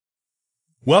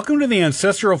Welcome to the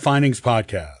Ancestral Findings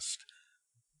Podcast.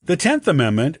 The 10th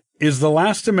Amendment is the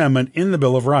last amendment in the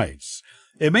Bill of Rights.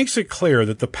 It makes it clear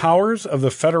that the powers of the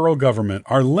federal government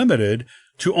are limited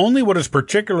to only what is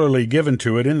particularly given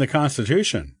to it in the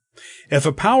Constitution. If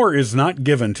a power is not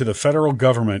given to the federal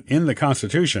government in the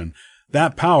Constitution,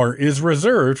 that power is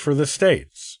reserved for the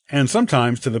states, and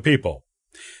sometimes to the people.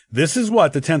 This is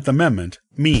what the 10th Amendment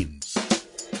means.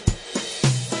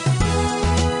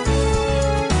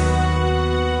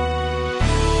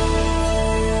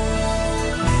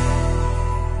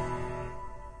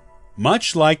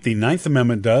 Much like the Ninth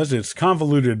Amendment does its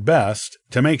convoluted best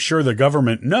to make sure the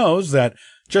government knows that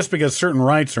just because certain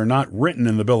rights are not written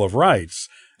in the Bill of Rights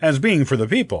as being for the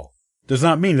people does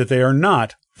not mean that they are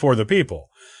not for the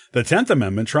people. The 10th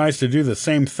Amendment tries to do the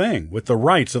same thing with the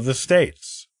rights of the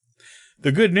states.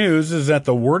 The good news is that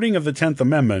the wording of the 10th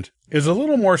Amendment is a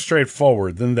little more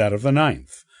straightforward than that of the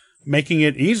Ninth, making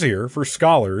it easier for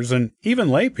scholars and even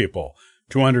lay people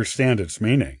to understand its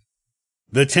meaning.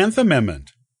 The 10th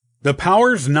Amendment. The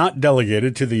powers not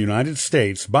delegated to the United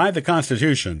States by the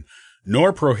Constitution,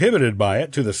 nor prohibited by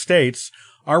it to the states,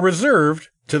 are reserved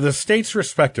to the states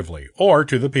respectively, or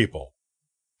to the people.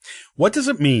 What does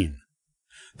it mean?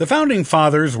 The Founding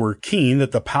Fathers were keen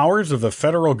that the powers of the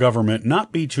federal government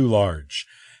not be too large.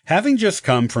 Having just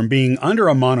come from being under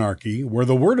a monarchy where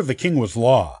the word of the king was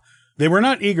law, they were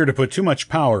not eager to put too much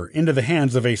power into the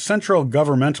hands of a central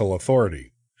governmental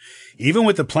authority. Even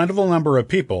with the plentiful number of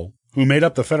people who made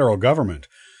up the federal government,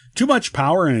 too much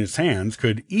power in its hands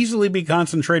could easily be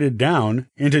concentrated down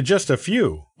into just a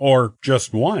few, or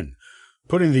just one,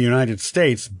 putting the United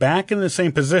States back in the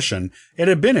same position it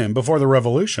had been in before the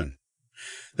Revolution.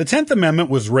 The 10th Amendment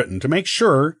was written to make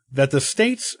sure that the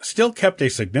states still kept a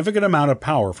significant amount of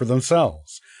power for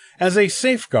themselves, as a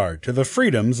safeguard to the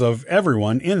freedoms of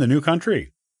everyone in the new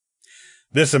country.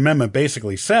 This amendment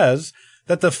basically says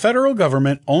that the federal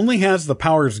government only has the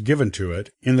powers given to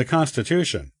it in the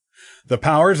Constitution. The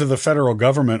powers of the federal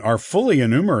government are fully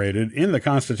enumerated in the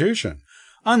Constitution,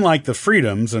 unlike the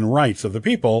freedoms and rights of the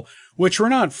people, which were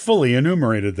not fully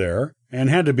enumerated there and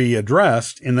had to be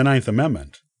addressed in the Ninth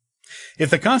Amendment.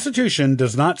 If the Constitution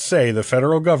does not say the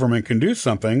federal government can do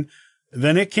something,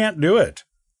 then it can't do it.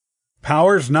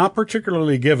 Powers not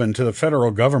particularly given to the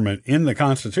federal government in the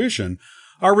Constitution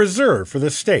are reserved for the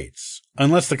states,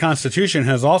 unless the Constitution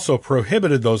has also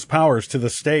prohibited those powers to the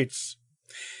states.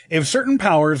 If certain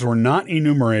powers were not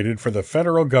enumerated for the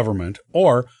federal government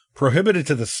or prohibited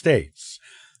to the states,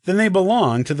 then they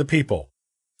belong to the people.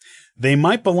 They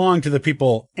might belong to the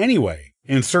people anyway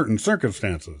in certain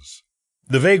circumstances.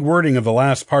 The vague wording of the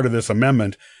last part of this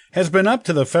amendment has been up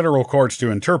to the federal courts to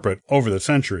interpret over the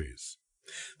centuries.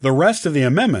 The rest of the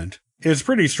amendment is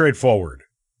pretty straightforward.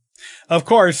 Of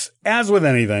course, as with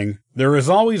anything, there is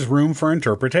always room for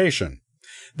interpretation.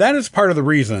 That is part of the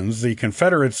reasons the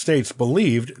Confederate States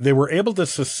believed they were able to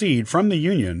secede from the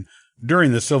Union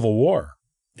during the Civil War.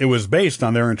 It was based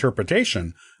on their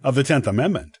interpretation of the 10th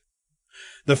Amendment.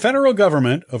 The federal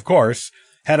government, of course,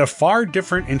 had a far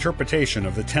different interpretation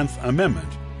of the 10th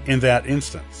Amendment in that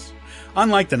instance.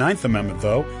 Unlike the 9th Amendment,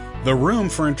 though, the room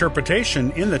for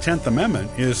interpretation in the 10th Amendment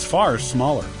is far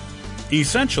smaller.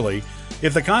 Essentially,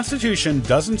 if the Constitution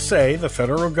doesn't say the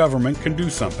federal government can do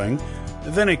something,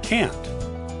 then it can't.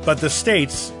 But the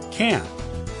states can.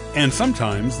 And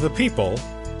sometimes the people,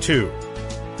 too.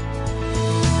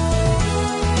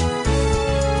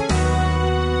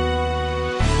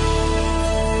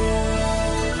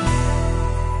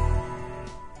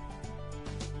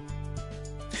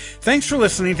 Thanks for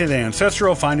listening to the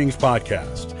Ancestral Findings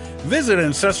Podcast. Visit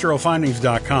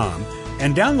ancestralfindings.com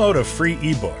and download a free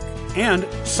ebook. And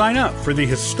sign up for the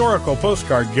historical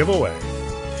postcard giveaway.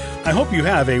 I hope you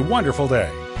have a wonderful day.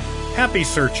 Happy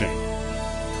searching.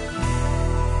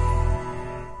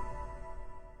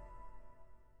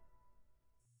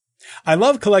 I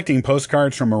love collecting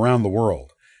postcards from around the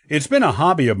world. It's been a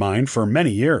hobby of mine for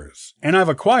many years, and I've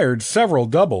acquired several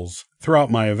doubles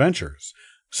throughout my adventures.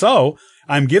 So,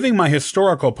 I'm giving my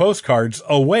historical postcards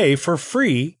away for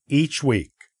free each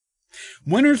week.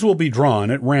 Winners will be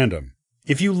drawn at random.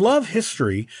 If you love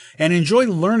history and enjoy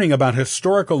learning about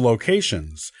historical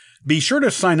locations, be sure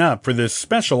to sign up for this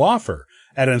special offer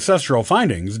at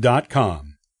ancestralfindings.com.